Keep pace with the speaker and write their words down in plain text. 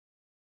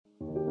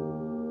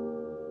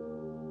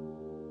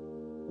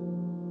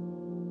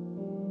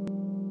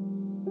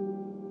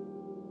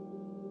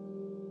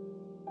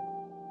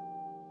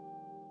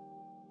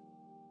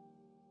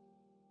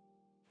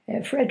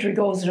Frédéric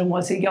Ozanam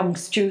was a young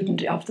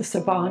student of the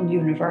Sorbonne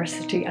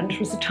University, and it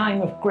was a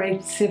time of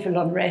great civil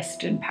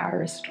unrest in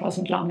Paris. It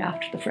wasn't long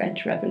after the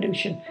French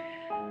Revolution.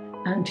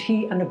 And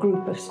he and a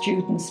group of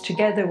students,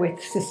 together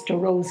with Sister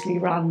Rosalie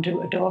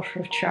Rondeau, a daughter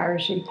of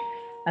charity,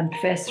 and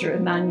Professor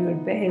Emmanuel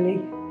Bailey,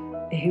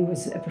 who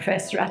was a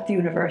professor at the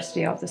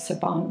University of the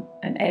Sorbonne,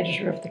 an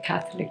editor of the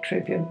Catholic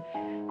Tribune,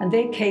 and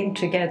they came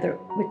together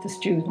with the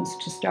students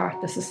to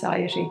start the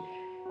society.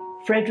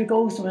 Frédéric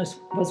Ozanam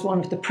was one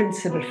of the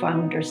principal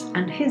founders,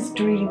 and his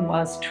dream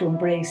was to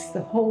embrace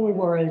the whole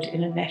world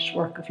in a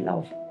network of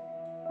love.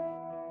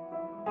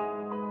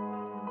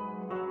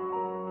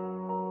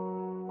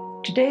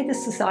 Today, the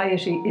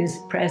Society is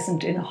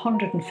present in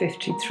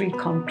 153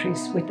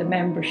 countries with a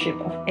membership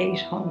of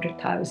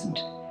 800,000.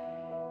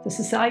 The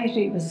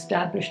Society was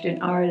established in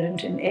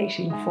Ireland in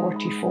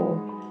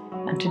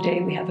 1844, and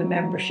today we have a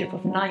membership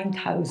of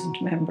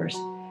 9,000 members.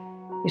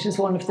 It is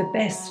one of the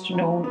best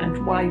known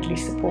and widely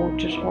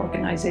supported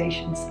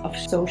organisations of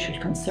social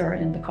concern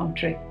in the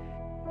country.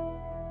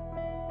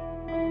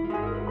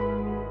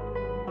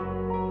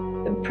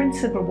 The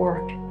principal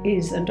work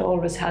is and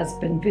always has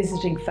been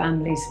visiting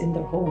families in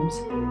their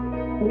homes.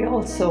 We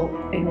also,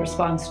 in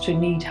response to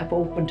need, have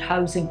opened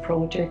housing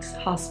projects,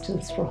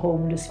 hostels for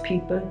homeless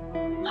people,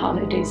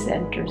 holiday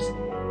centres,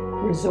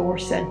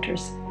 resource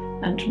centres,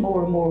 and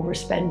more we're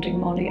spending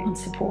money on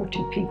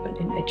supporting people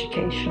in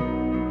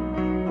education.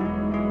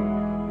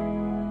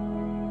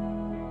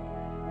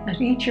 At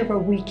each of our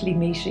weekly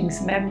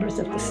meetings, members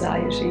of the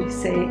Society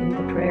say in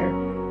the prayer,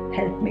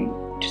 "Help me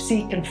to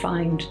seek and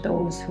find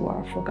those who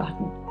are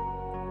forgotten."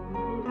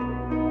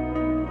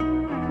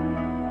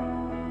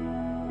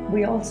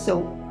 We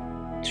also,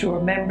 through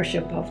our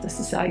membership of the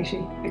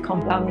Society,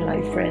 become long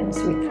life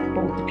friends with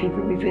both the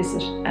people we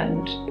visit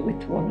and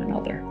with one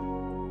another.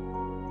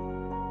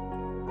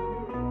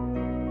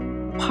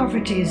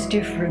 Poverty is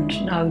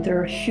different now. There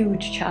are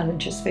huge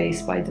challenges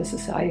faced by the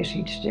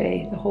Society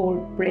today. The whole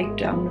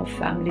breakdown of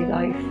family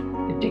life,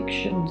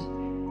 addictions,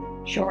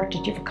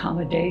 shortage of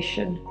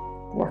accommodation,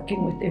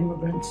 working with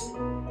immigrants,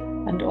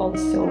 and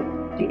also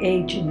the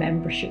ageing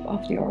membership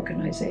of the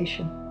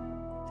organisation.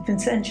 The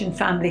Vincentian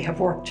family have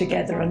worked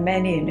together on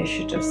many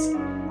initiatives.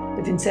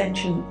 The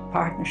Vincentian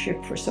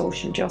Partnership for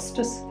Social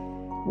Justice,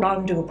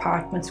 Rondeau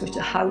Apartments, which is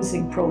a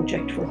housing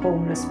project for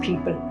homeless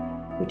people,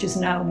 which is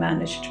now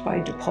managed by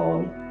de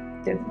Paul,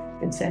 the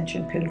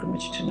Vincentian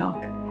Pilgrimage to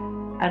Knock.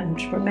 And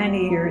for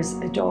many years,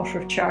 a daughter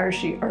of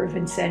charity or a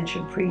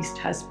Vincentian priest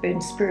has been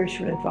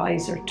spiritual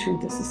advisor to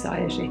the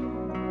Society.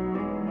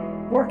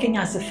 Working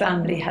as a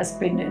family has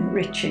been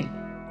enriching,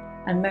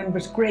 and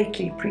members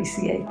greatly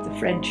appreciate the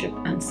friendship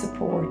and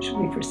support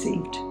we've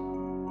received.